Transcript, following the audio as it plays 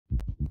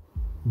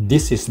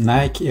This is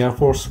Nike Air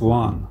Force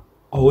One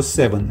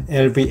 07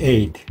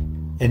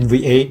 LV8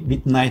 NV8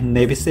 Midnight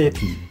Navy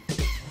Satin.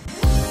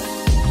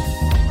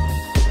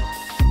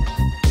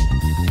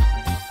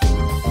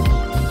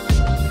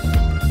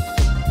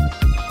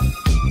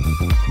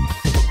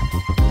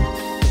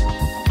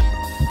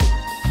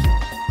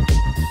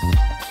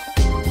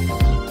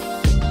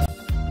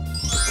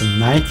 The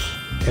Nike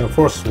Air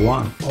Force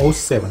One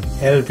 07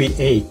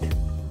 LV8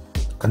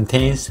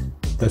 contains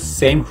the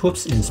same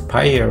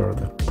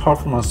hoops-inspired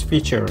performance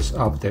features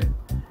of the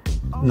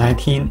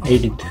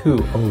 1982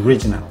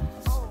 original,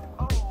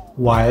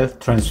 while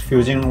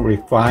transfusing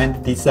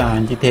refined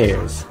design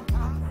details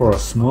for a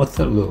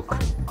smoother look.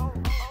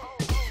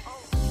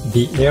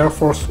 The Air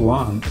Force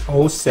One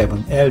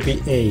 07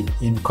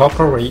 LV8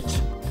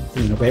 incorporates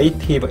the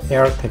innovative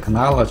air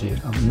technology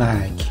of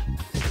Nike,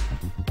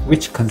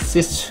 which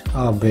consists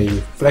of a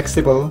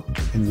flexible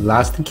and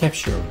lasting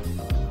capsule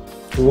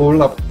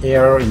full of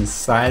air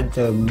inside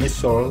the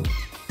midsole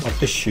of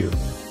the shoe.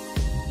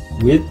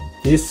 With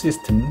this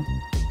system,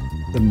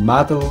 the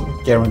model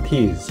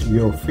guarantees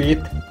your feet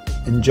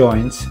and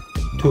joints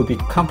to be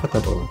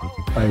comfortable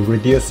by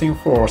reducing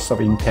force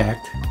of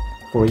impact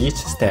for each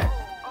step.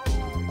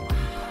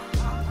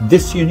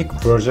 This unique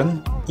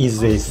version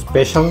is a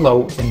special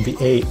low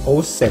NBA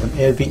 07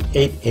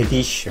 LV8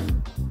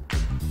 edition,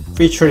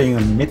 featuring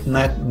a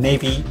midnight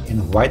navy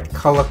and white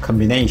color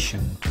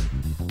combination.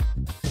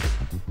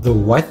 The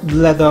white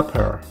leather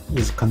upper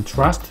is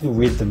contrasted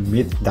with the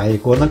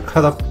mid-diagonal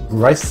cut of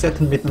bright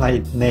satin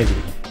midnight navy.